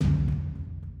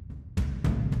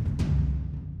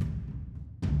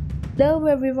Hello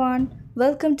everyone,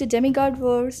 welcome to Demigod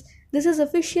Wars. This is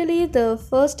officially the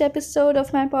first episode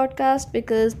of my podcast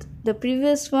because the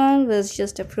previous one was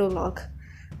just a prologue.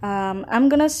 I'm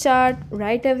gonna start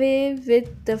right away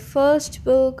with the first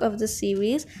book of the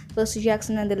series, Percy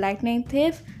Jackson and the Lightning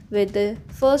Thief, with the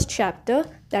first chapter,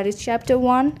 that is chapter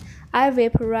 1. I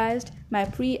vaporized my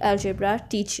pre-algebra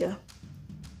teacher.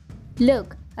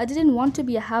 Look, I didn't want to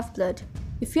be a half-blood.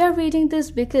 If you are reading this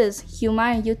because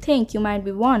you think you might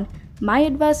be one, my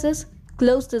advice is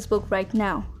close this book right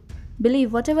now.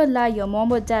 Believe whatever lie your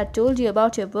mom or dad told you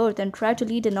about your birth and try to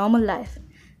lead a normal life.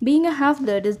 Being a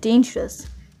half-blood is dangerous.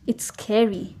 It's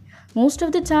scary. Most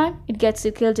of the time, it gets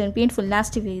you killed in painful,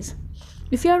 nasty ways.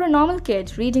 If you are a normal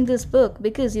kid reading this book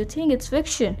because you think it's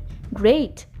fiction,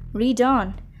 great, read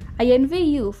on. I envy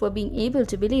you for being able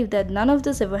to believe that none of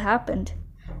this ever happened.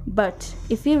 But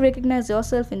if you recognize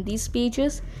yourself in these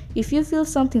pages, if you feel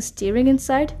something stirring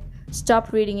inside,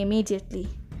 stop reading immediately.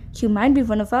 You might be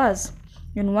one of us.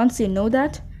 And once you know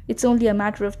that, it's only a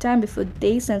matter of time before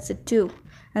they sense it too,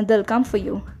 and they'll come for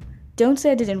you. Don't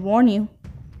say I didn't warn you.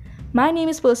 My name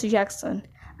is Percy Jackson.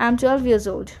 I'm 12 years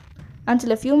old.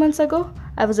 Until a few months ago,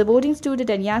 I was a boarding student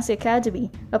at Yancey Academy,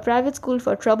 a private school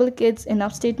for troubled kids in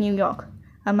upstate New York.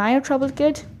 Am I a troubled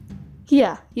kid?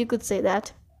 Yeah, you could say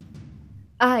that.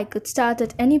 I could start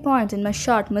at any point in my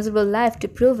short, miserable life to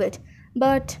prove it,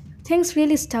 but things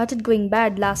really started going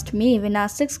bad last May when our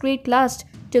 6th grade class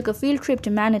took a field trip to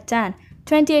Manhattan,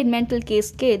 28 mental case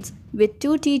kids with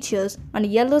 2 teachers on a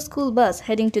yellow school bus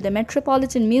heading to the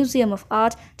Metropolitan Museum of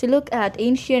Art to look at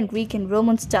ancient Greek and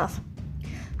Roman stuff.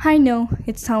 I know,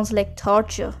 it sounds like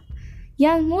torture.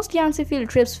 Most Yancey field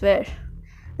trips were.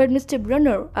 But Mr.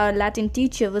 Brunner, our Latin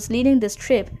teacher, was leading this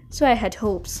trip, so I had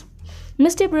hopes.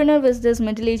 Mr. Brunner was this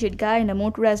middle-aged guy in a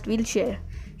motorized wheelchair.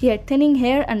 He had thinning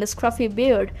hair and a scruffy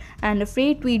beard and a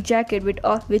frayed tweed jacket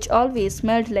which always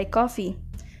smelled like coffee.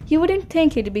 You wouldn't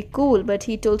think he'd be cool, but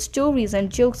he told stories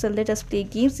and jokes and let us play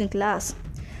games in class.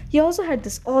 He also had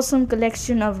this awesome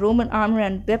collection of Roman armor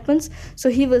and weapons,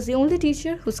 so he was the only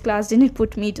teacher whose class didn't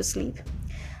put me to sleep.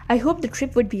 I hoped the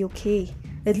trip would be okay.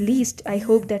 At least I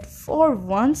hoped that for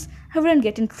once I wouldn't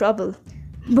get in trouble.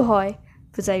 Boy,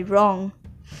 was I wrong.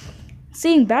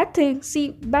 Bad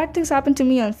things happen to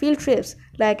me on field trips.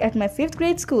 Like at my 5th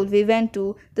grade school, we went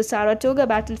to the Saratoga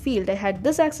battlefield. I had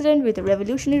this accident with a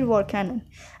Revolutionary War cannon.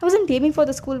 I wasn't aiming for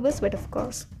the school bus, but of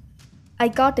course. I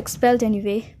got expelled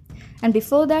anyway. And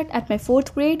before that, at my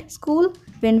 4th grade school,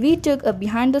 when we took a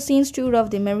behind-the-scenes tour of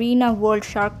the Marina World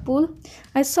Shark Pool,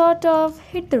 I sort of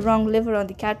hit the wrong lever on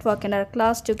the catwalk and our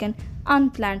class took an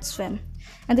unplanned swim.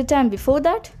 And the time before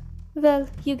that, well,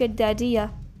 you get the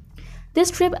idea.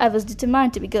 This trip I was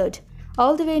determined to be good.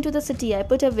 All the way into the city I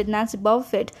put up with Nancy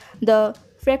Buffett, the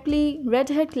freckly,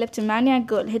 red-haired kleptomaniac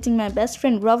girl hitting my best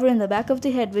friend Grover in the back of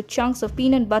the head with chunks of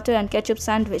peanut butter and ketchup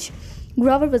sandwich.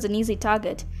 Grover was an easy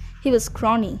target. He was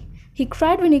scrawny. He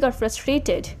cried when he got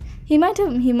frustrated. He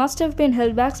must have been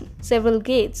held back several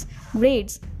grades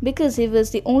because he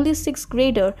was the only 6th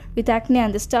grader with acne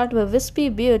and the start of a wispy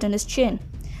beard on his chin.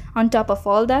 On top of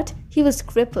all that, he was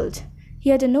crippled. He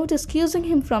had a note excusing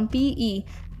him from PE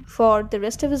for the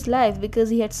rest of his life because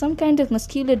he had some kind of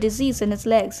muscular disease in his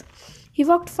legs. He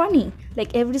walked funny,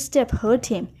 like every step hurt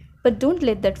him, but don't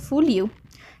let that fool you.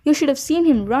 You should have seen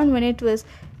him run when it was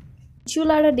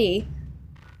Chulada Day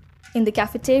in the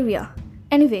cafeteria.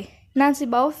 Anyway, Nancy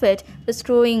Buffett was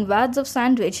throwing wads of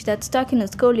sandwich that stuck in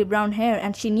his curly brown hair,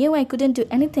 and she knew I couldn't do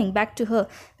anything back to her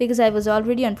because I was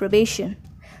already on probation.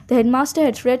 The headmaster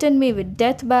had threatened me with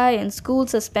death by and school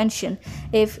suspension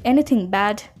if anything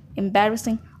bad,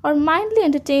 embarrassing, or mildly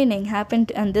entertaining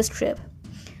happened on this trip.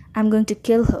 I'm going to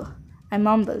kill her, I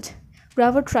mumbled.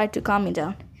 Grover tried to calm me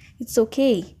down. It's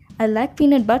okay, I like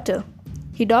peanut butter.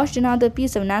 He dodged another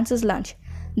piece of Nancy's lunch.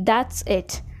 That's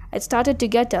it. I started to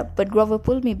get up, but Grover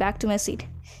pulled me back to my seat.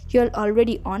 You're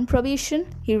already on probation?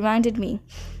 He reminded me.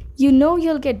 You know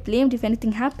you'll get blamed if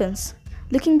anything happens.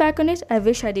 Looking back on it, I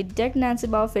wish I did deck Nancy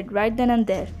Buffett right then and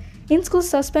there. In-school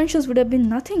suspensions would have been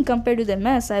nothing compared to the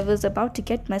mess I was about to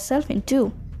get myself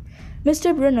into.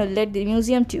 Mr. Brunner led the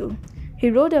museum tour. He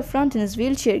rode up front in his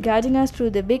wheelchair, guiding us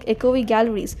through the big echoey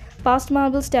galleries, past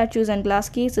marble statues and glass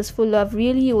cases full of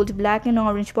really old black and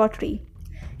orange pottery.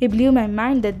 It blew my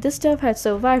mind that this stuff had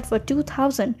survived for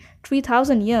 2,000,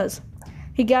 3,000 years.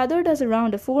 He gathered us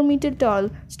around a 4-meter tall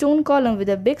stone column with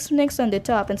a big sphinx on the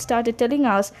top and started telling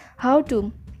us how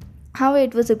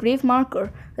it was a grave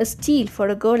marker, a steal for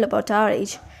a girl about our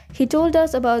age. He told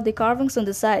us about the carvings on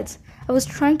the sides. I was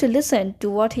trying to listen to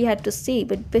what he had to say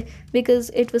because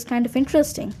it was kind of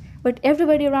interesting, but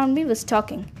everybody around me was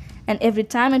talking, and every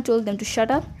time I told them to shut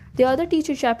up, The other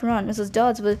teacher chaperone, Mrs.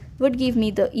 Dodds, would give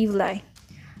me the evil eye.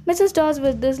 Mrs. Dawes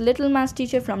was this little math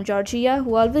teacher from Georgia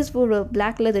who always wore a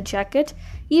black leather jacket,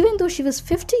 even though she was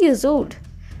 50 years old.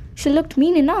 She looked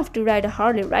mean enough to ride a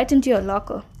Harley right into your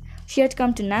locker. She had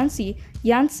come to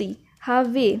Yancy,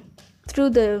 halfway through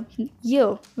the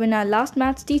year when our last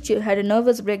maths teacher had a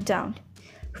nervous breakdown.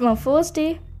 From our first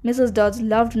day, Mrs. Dodds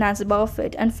loved Nancy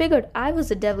Buffett and figured I was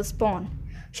the devil's pawn.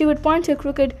 She would point her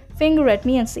crooked finger at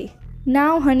me and say,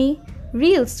 "Now, honey,"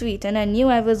 real sweet, and I knew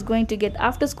I was going to get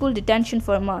after-school detention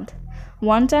for a month.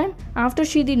 One time, after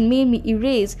she did made me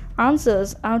erase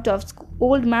answers out of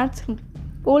old maths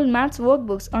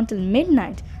workbooks until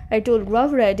midnight, I told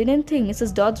Grover I didn't think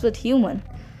Mrs. Dodds was human.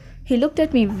 He looked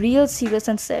at me real serious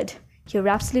and said, "You're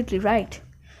absolutely right."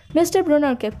 Mr.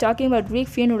 Brunner kept talking about Greek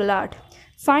funeral art.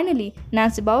 Finally,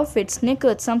 Nancy Buffett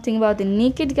snickered something about the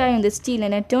naked guy on the steel,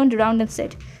 and I turned around and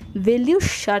said, "Will you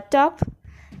shut up?"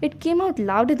 It came out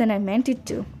louder than I meant it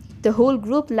to. The whole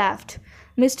group laughed.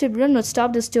 Mr. Brunner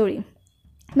stopped the story.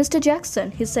 "Mr.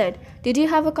 Jackson," he said, "did you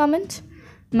have a comment?"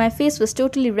 My face was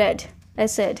totally red. I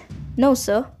said, "No,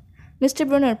 sir." Mr.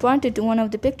 Brunner pointed to one of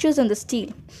the pictures on the steel.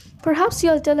 "Perhaps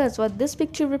you'll tell us what this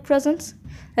picture represents?"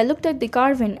 I looked at the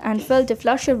carving and felt a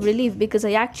flush of relief because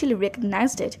I actually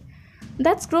recognized it.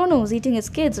 "That's Kronos eating his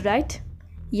kids, right?"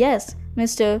 "Yes,"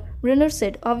 Mr. Brunner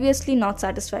said, obviously not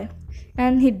satisfied.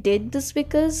 "And he did this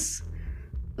because..."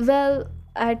 Well,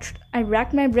 I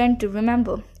racked my brain to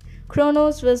remember.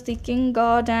 Kronos was the king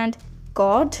god and...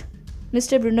 God?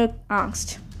 Mr. Brunner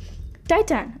asked.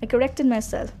 "Titan," I corrected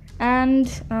myself. "And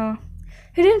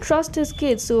he didn't trust his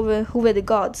kids who were the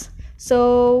gods.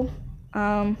 So,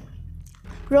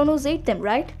 Kronos ate them,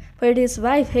 right? But his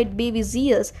wife hid baby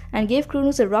Zeus and gave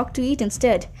Kronos a rock to eat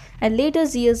instead. And later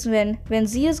Zeus, when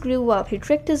Zeus grew up, he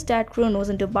tricked his dad Kronos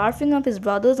into barfing up his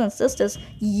brothers and sisters."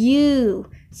 "You,"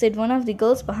 said one of the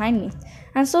girls behind me.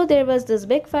 "And so there was this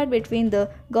big fight between the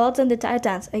gods and the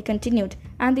Titans," I continued,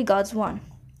 "and the gods won."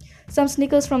 Some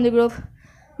snickers from the group.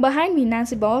 Behind me,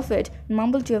 Nancy Buffett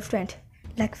mumbled to a friend,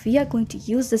 "Like we are going to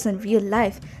use this in real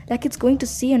life, like it's going to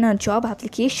say in our job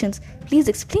applications. Please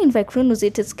explain why Kronos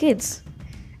ate his kids."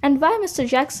 "And why, Mr.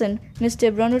 Jackson?"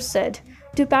 Mr. Brunner said.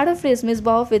 To paraphrase Miss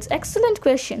Buffett's excellent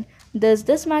question, "Does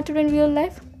this matter in real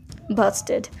life?"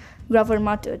 "Busted," Grover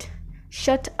muttered.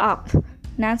 "Shut up,"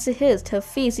 Nancy hissed, her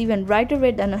face even brighter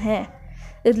red than her hair.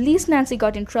 At least Nancy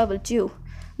got in trouble too.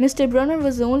 Mr. Brunner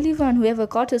was the only one who ever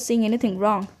caught her saying anything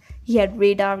wrong. He had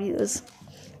radar ears.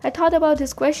 I thought about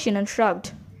his question and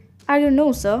shrugged. "I don't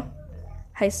know, sir."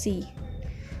 "I see."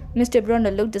 Mr.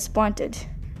 Brunner looked disappointed.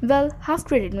 "Well, half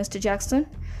credit, Mr. Jackson.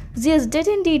 Zeus did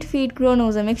indeed feed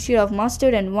Kronos a mixture of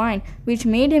mustard and wine, which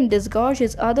made him disgorge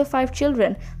his other 5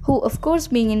 children, who, of course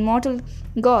being immortal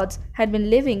gods, had been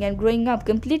living and growing up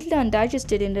completely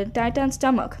undigested in the Titan's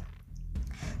stomach.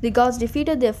 The gods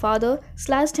defeated their father,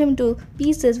 sliced him to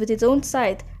pieces with his own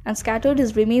scythe, and scattered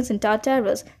his remains in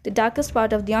Tartarus, the darkest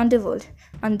part of the underworld.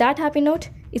 On that happy note,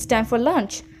 it's time for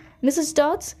lunch. Mrs.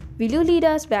 Dodds, will you lead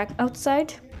us back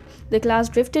outside?" The class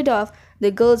drifted off,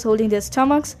 the girls holding their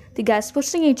stomachs, the guys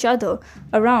pushing each other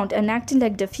around and acting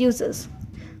like diffusers.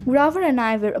 Grover and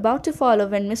I were about to follow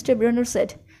when Mr. Brunner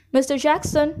said, "Mr.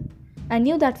 Jackson." I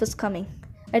knew that was coming.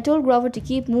 I told Grover to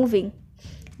keep moving.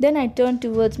 Then I turned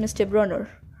towards Mr. Brunner.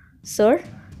 "Sir?"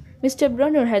 Mr.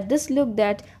 Brunner had this look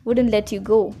that wouldn't let you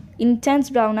go, intense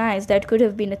brown eyes that could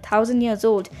have been 1,000 years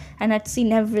old and had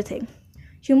seen everything.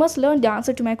 "You must learn the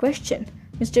answer to my question,"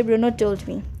 Mr. Brunner told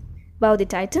me. "About the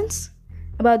Titans?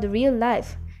 About the real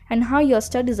life, and how your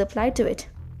studies apply to it."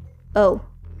 "Oh.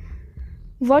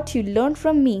 What you learned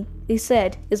from me," he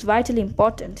said, "is vitally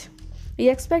important. I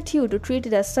expect you to treat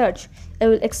it as such. I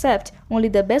will accept only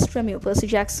the best from you, Percy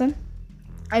Jackson."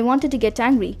 I wanted to get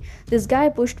angry. This guy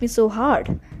pushed me so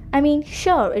hard. I mean,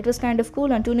 sure, it was kind of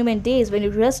cool on tournament days when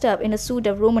you dressed up in a suit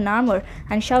of Roman armor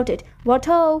and shouted, "What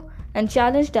ho!" and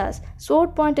challenged us,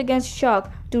 sword point against chalk,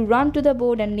 to run to the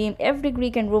board and name every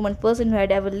Greek and Roman person who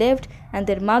had ever lived, and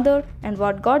their mother, and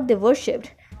what god they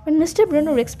worshipped. But Mr.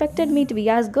 Brunner expected me to be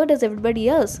as good as everybody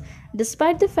else,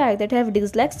 despite the fact that I have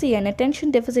dyslexia and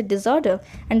attention deficit disorder,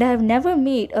 and I have never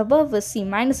made above a C- in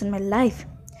my life.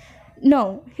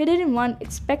 No, he didn't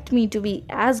expect me to be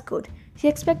as good. He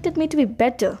expected me to be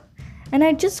better. And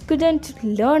I just couldn't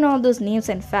learn all those names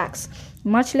and facts,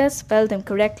 much less spell them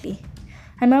correctly.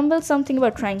 I mumbled something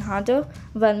about trying harder,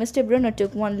 while Mr. Brunner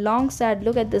took one long sad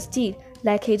look at the steel,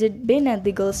 like he'd been at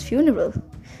the girl's funeral.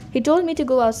 He told me to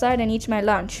go outside and eat my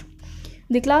lunch.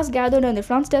 The class gathered on the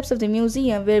front steps of the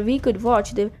museum where we could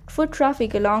watch the foot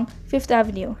traffic along Fifth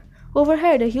Avenue.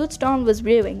 Overhead, a huge storm was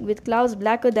brewing, with clouds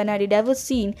blacker than I had ever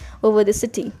seen over the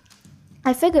city.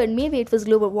 I figured maybe it was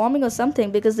global warming or something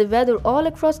because the weather all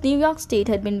across New York State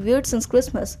had been weird since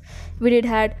Christmas. We had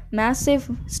had massive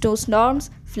snowstorms,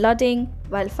 flooding,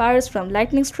 wildfires from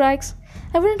lightning strikes.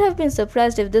 I wouldn't have been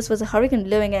surprised if this was a hurricane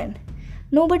blowing in.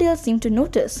 Nobody else seemed to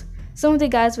notice. Some of the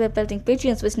guys were pelting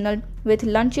pigeons with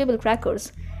Lunchable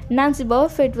crackers. Nancy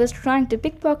Buffett was trying to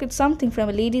pickpocket something from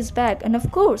a lady's bag, and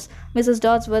of course, Mrs.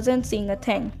 Dodds wasn't seeing a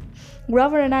thing.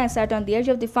 Grover and I sat on the edge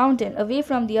of the fountain, away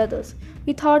from the others.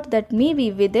 We thought that maybe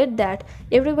if we did that,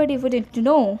 everybody wouldn't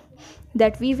know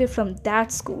that we were from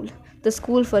that school, the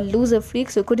school for loser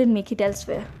freaks who couldn't make it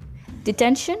elsewhere.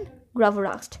 Detention? Grover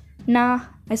asked. Nah,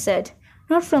 I said.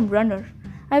 Not from Runner.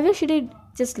 I wish he'd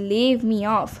just leave me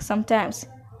off sometimes.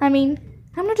 I mean,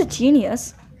 I'm not a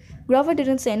genius. Grover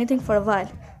didn't say anything for a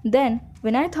while. Then,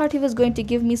 when I thought he was going to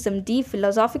give me some deep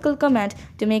philosophical comment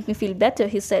to make me feel better,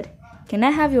 he said, Can I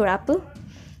have your apple?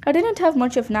 I didn't have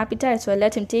much of an appetite, so I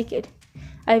let him take it.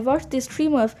 I watched the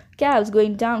stream of cabs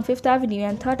going down Fifth Avenue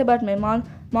and thought about my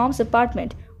mom's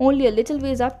apartment, only a little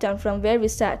ways uptown from where we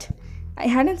sat. I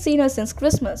hadn't seen her since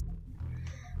Christmas.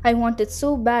 I wanted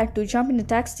so bad to jump in a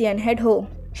taxi and head home.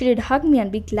 She did hug me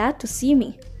and be glad to see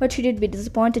me, but she did be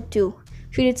disappointed too.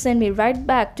 She did send me right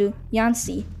back to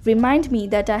Yancy, remind me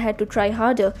that I had to try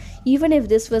harder, even if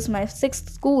this was my 6th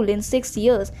school in 6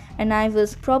 years and I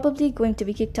was probably going to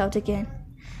be kicked out again.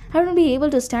 I wouldn't be able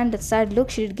to stand that sad look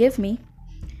she did give me.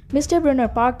 Mr. Brunner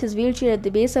parked his wheelchair at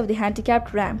the base of the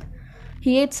handicapped ramp.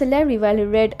 He ate celery while he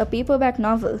read a paperback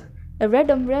novel. A red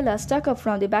umbrella stuck up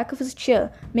from the back of his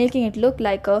chair, making it look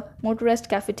like a motorist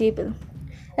cafe table.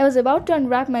 I was about to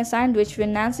unwrap my sandwich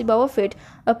when Nancy Buffett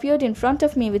appeared in front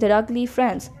of me with her ugly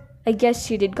friends. I guess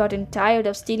she had gotten tired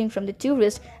of stealing from the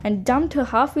tourists and dumped her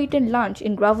half-eaten lunch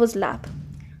in Grover's lap.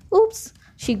 Oops!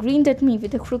 She grinned at me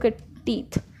with her crooked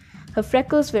teeth. Her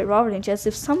freckles were orange, as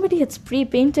if somebody had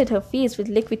spray-painted her face with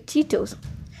liquid Cheetos.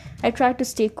 I tried to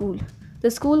stay cool.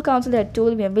 The school counselor had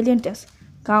told me a million times,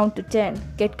 Count to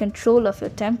 10, get control of your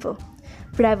temper.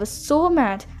 But I was so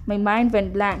mad, my mind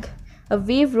went blank. A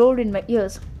wave roared in my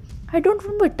ears. I don't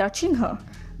remember touching her,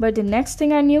 but the next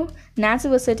thing I knew, Nancy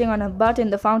was sitting on her butt in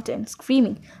the fountain,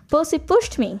 screaming, Percy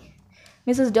pushed me!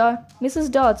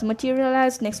 Mrs. Dodds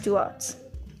materialized next to us.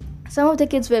 Some of the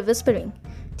kids were whispering,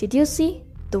 Did you see?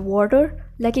 The water,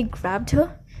 like it grabbed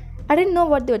her? I didn't know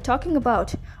what they were talking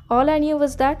about. All I knew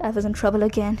was that I was in trouble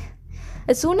again.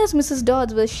 As soon as Mrs.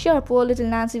 Dodds was sure poor little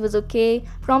Nancy was okay,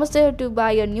 promised her to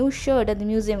buy a new shirt at the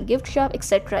museum gift shop,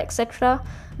 etc., etc.,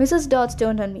 Mrs. Dodds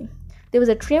turned on me. There was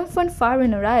a triumphant fire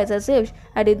in her eyes, as if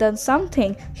I had done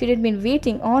something she had been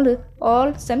waiting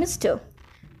all semester.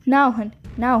 Now,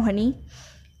 honey.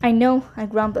 I know, I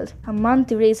grumbled. A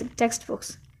month erasing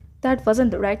textbooks. That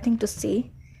wasn't the right thing to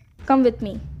say. Come with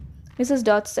me, Mrs.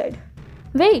 Dodds said.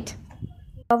 Wait!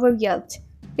 Grover yelped.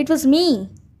 It was me!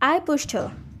 I pushed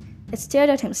her. I stared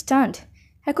at him, stunned.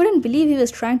 I couldn't believe he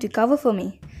was trying to cover for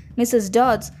me. Mrs.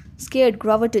 Dodds scared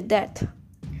Grover to death.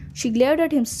 She glared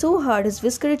at him so hard his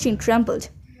whiskered chin trembled.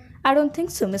 I don't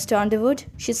think so, Mr. Underwood,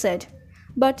 she said.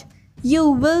 But you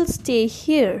will stay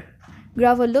here.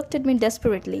 Grover looked at me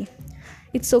desperately.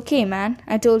 It's okay, man,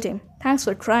 I told him. Thanks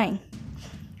for trying.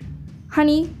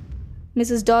 Honey,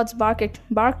 Mrs. Dodds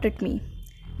barked at me.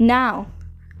 Now.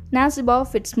 Nancy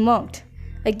Buffett smirked.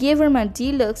 I gave her my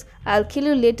deluxe I'll kill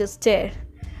you later stare.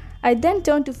 I then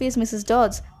turned to face Mrs.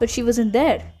 Dodds, but she wasn't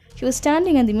there. She was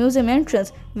standing at the museum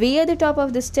entrance, way at the top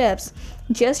of the steps,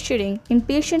 gesturing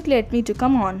impatiently at me to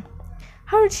come on.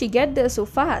 How did she get there so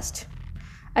fast?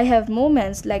 I have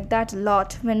moments like that a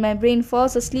lot, when my brain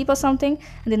falls asleep or something,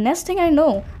 and the next thing I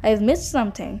know, I have missed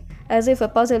something, as if a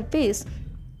puzzle piece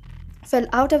fell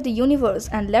out of the universe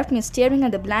and left me staring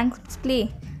at the blank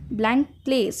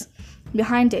place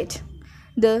behind it.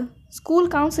 The school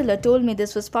counselor told me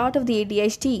this was part of the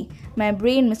ADHD, my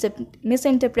brain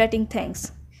misinterpreting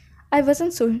things. I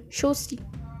wasn't so sure.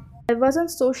 I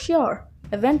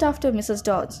went after Mrs.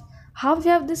 Dodds.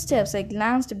 Halfway up the steps, I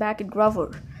glanced back at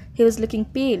Grover. He was looking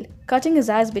pale, cutting his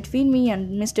eyes between me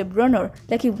and Mr. Brunner,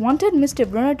 like he wanted Mr.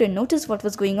 Brunner to notice what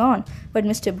was going on, but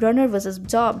Mr. Brunner was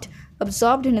absorbed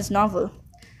in his novel.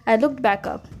 I looked back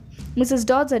up. Mrs.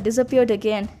 Dodds had disappeared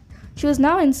again. She was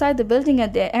now inside the building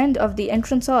at the end of the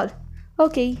entrance hall.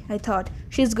 Okay, I thought,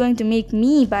 she's going to make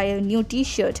me buy a new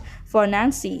t-shirt for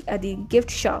Nancy at the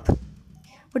gift shop.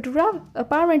 But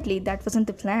apparently that wasn't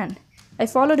the plan. I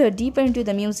followed her deeper into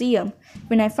the museum.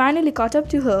 When I finally caught up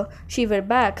to her, she was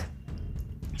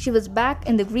back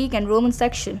in the Greek and Roman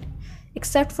section.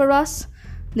 Except for us,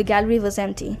 the gallery was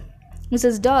empty.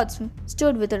 Mrs. Dodds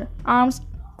stood with her arms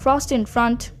crossed in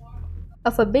front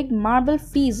of a big marble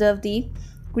frieze of the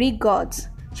Greek gods.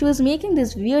 She was making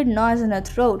this weird noise in her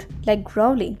throat, like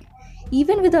growling.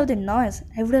 Even without the noise,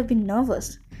 I would have been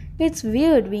nervous. It's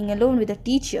weird being alone with a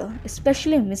teacher,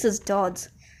 especially Mrs. Dodds.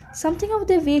 Something about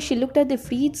the way she looked at the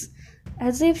feeds,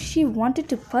 as if she wanted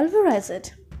to pulverize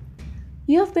it.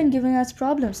 You have been giving us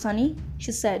problems, Sonny,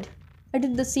 she said. I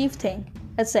did the safe thing,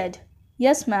 I said.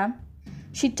 Yes, ma'am.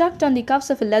 She tucked on the cuffs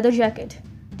of a leather jacket.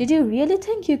 Did you really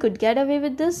think you could get away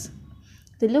with this?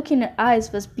 The look in her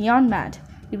eyes was beyond mad.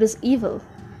 It was evil.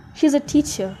 She's a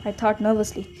teacher, I thought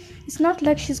nervously. It's not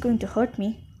like she's going to hurt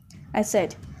me. I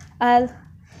said, I'll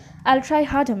try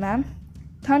harder, ma'am.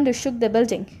 Thunder shook the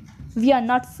building. We are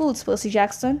not fools, Percy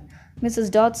Jackson,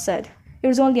 Mrs. Dodds said. It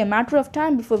was only a matter of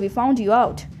time before we found you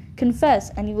out. Confess,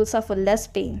 and you will suffer less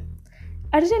pain.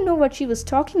 I didn't know what she was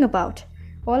talking about.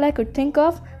 All I could think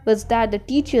of was that the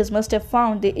teachers must have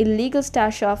found the illegal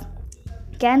stash of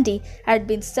candy I had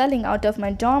been selling out of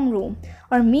my dorm room,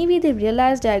 or maybe they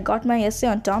realized I got my essay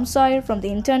on Tom Sawyer from the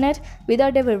internet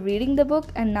without ever reading the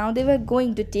book, and now they were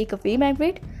going to take away my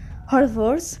grade. Or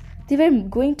worse, they were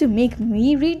going to make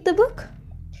me read the book.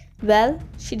 Well,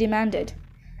 she demanded.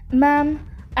 Ma'am,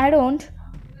 I don't.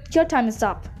 Your time is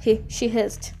up, she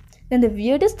hissed. Then the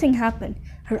weirdest thing happened.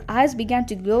 Her eyes began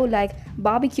to glow like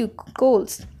barbecue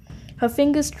coals. Her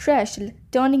fingers stretched,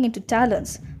 turning into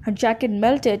talons. Her jacket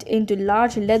melted into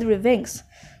large leathery wings.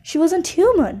 She wasn't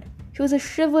human. She was a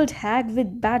shriveled hag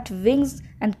with bat wings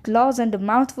and claws and a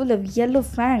mouthful of yellow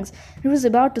fangs. It was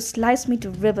about to slice me to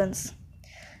ribbons.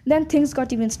 Then things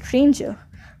got even stranger.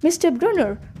 Mr.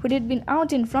 Brunner, who had been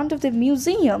out in front of the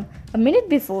museum a minute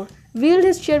before, wheeled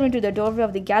his chair into the doorway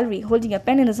of the gallery, holding a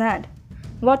pen in his hand.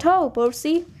 What ho,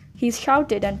 Percy! He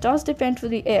shouted and tossed the pen through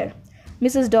the air.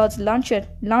 Mrs. Dodds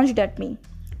lunged at me.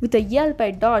 With a yelp,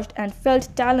 I dodged and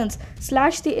felt talons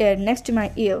slash the air next to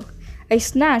my ear. I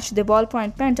snatched the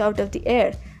ballpoint pen out of the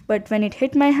air, but when it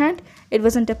hit my hand, it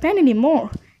wasn't a pen anymore.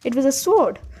 It was a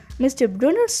sword. Mr.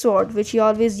 Brunner's sword, which he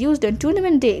always used on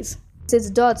tournament days.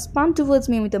 Mrs. Dodds spun towards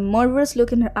me with a murderous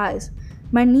look in her eyes.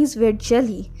 My knees were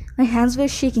jelly. My hands were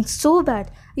shaking so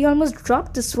bad, I almost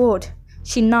dropped the sword.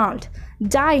 She gnawed.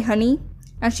 Die, honey!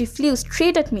 And she flew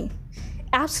straight at me.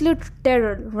 Absolute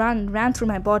terror ran through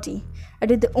my body. I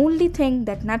did the only thing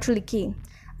that naturally came.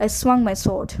 I swung my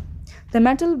sword. The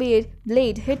metal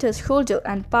blade hit her shoulder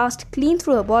and passed clean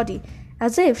through her body,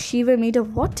 as if she were made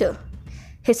of water.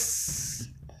 Hiss!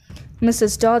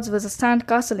 Mrs. Dodds was a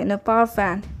sandcastle in a power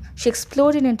fan. She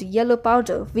exploded into yellow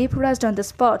powder, vaporized on the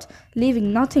spot,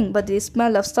 leaving nothing but the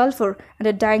smell of sulfur and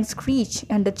a dying screech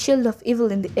and the chill of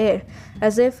evil in the air,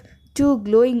 as if two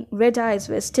glowing red eyes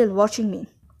were still watching me.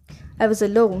 I was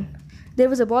alone. There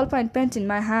was a ballpoint pen in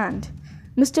my hand.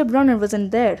 Mr. Brunner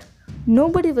wasn't there.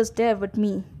 Nobody was there but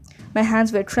me. My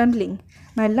hands were trembling.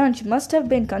 My lunch must have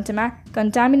been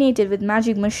contaminated with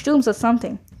magic mushrooms or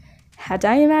something. Had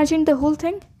I imagined the whole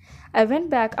thing? I went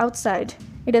back outside.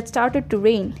 It had started to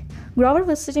rain. Grover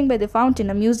was sitting by the fountain,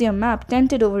 a museum map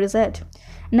tented over his head.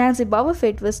 Nancy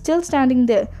Bowerfit was still standing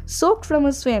there, soaked from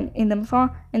a swim in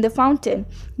the fountain,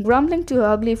 grumbling to her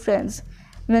ugly friends.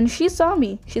 When she saw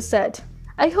me, she said,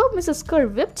 I hope Mrs. Kerr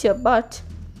whipped your butt.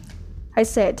 I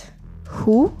said,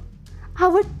 Who?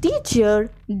 Our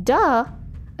teacher! Duh!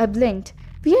 I blinked.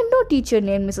 We had no teacher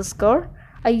named Mrs. Kerr.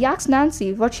 I asked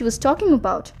Nancy what she was talking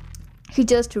about. She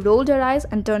just rolled her eyes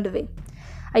and turned away.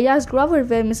 I asked Grover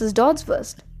where Mrs. Dodds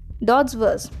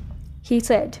was. He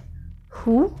said,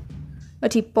 Who?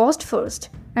 But he paused first,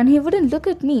 and he wouldn't look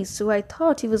at me, so I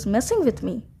thought he was messing with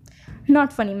me.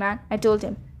 Not funny, man, I told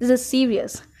him. This is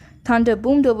serious. Thunder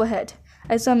boomed overhead.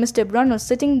 I saw Mr. Brunner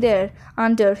sitting there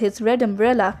under his red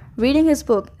umbrella, reading his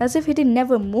book as if he had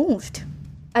never moved.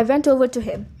 I went over to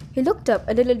him. He looked up,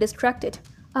 a little distracted.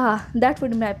 Ah, that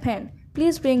would be my pen.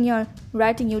 Please bring your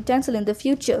writing utensil in the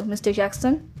future, Mr.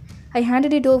 Jackson. I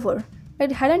handed it over.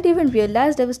 I hadn't even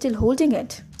realized I was still holding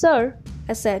it. Sir,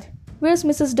 I said, where's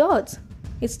Mrs. Dodds?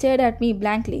 He stared at me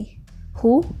blankly.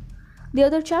 Who? The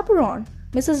other chaperone,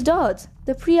 Mrs. Dodds,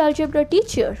 the pre-algebra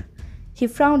teacher. He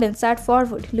frowned and sat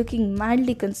forward, looking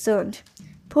mildly concerned.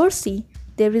 Percy,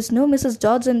 there is no Mrs.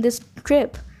 Dodds on this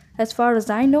trip. As far as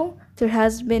I know, there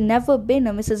has never been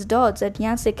a Mrs. Dodds at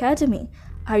Yance Academy.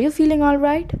 Are you feeling all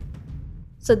right?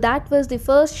 So that was the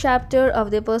first chapter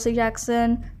of the Percy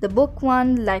Jackson, the book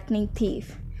 1, Lightning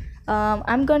Thief.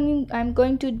 I'm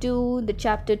going to do the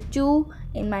chapter 2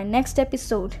 in my next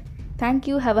episode. Thank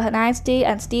you, have a nice day,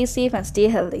 and stay safe and stay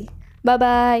healthy.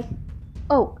 Bye-bye.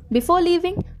 Oh, before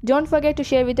leaving, don't forget to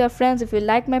share with your friends if you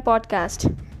like my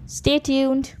podcast. Stay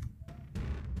tuned.